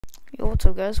Yo, what's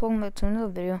up guys, welcome back to another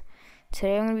video.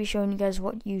 Today I'm going to be showing you guys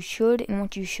what you should and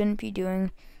what you shouldn't be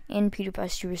doing in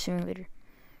PewDiePie Super Simulator.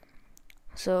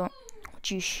 So, what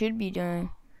you should be doing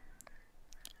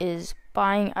is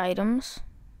buying items,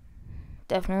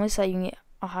 definitely, so you can get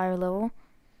a higher level.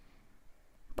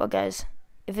 But guys,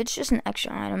 if it's just an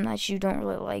extra item that you don't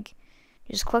really like,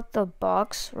 just click the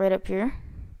box right up here,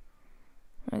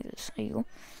 like this, there you go.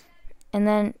 And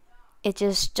then it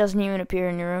just doesn't even appear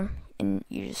in your room, and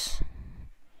you can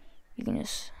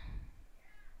just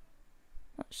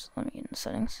let me get in the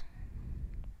settings.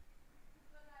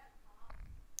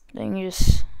 Then you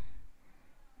just,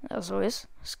 as always,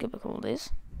 skip a couple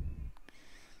days,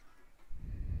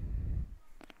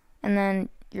 and then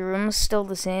your room is still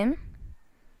the same,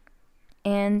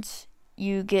 and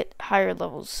you get higher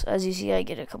levels. As you see, I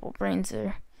get a couple brains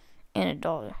there, and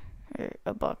 $1 or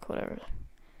 $1, whatever.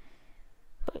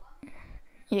 But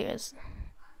yeah, guys,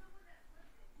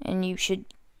 and you should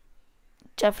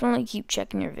definitely keep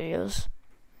checking your videos,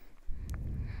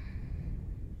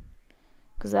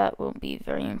 because that will be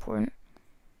very important.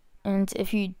 And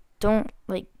if you don't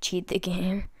like cheat the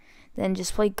game, then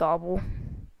just play Gobble.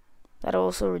 That'll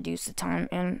also reduce the time,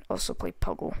 and also play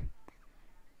Puggle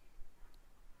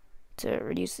to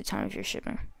reduce the time of your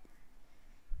shipping.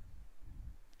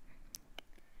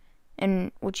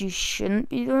 And what you shouldn't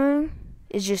be doing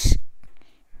is just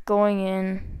going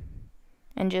in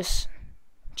and just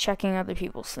checking other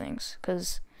people's things,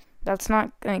 because that's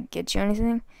not gonna get you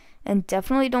anything. And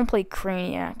definitely don't play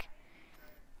Craniac,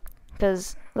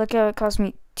 because look how it cost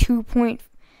me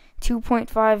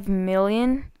 2.5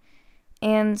 million,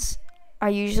 and I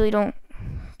usually don't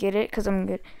get it because I'm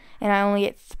good, and I only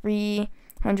get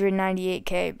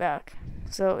 398k back.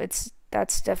 So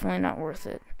that's definitely not worth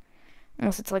it,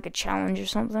 unless it's like a challenge or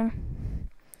something.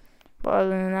 But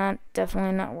other than that,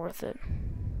 definitely not worth it.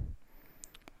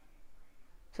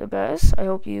 So guys, I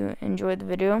hope you enjoyed the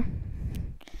video.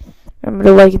 Remember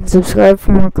to like and subscribe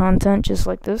for more content just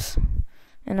like this.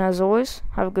 And as always,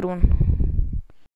 have a good one.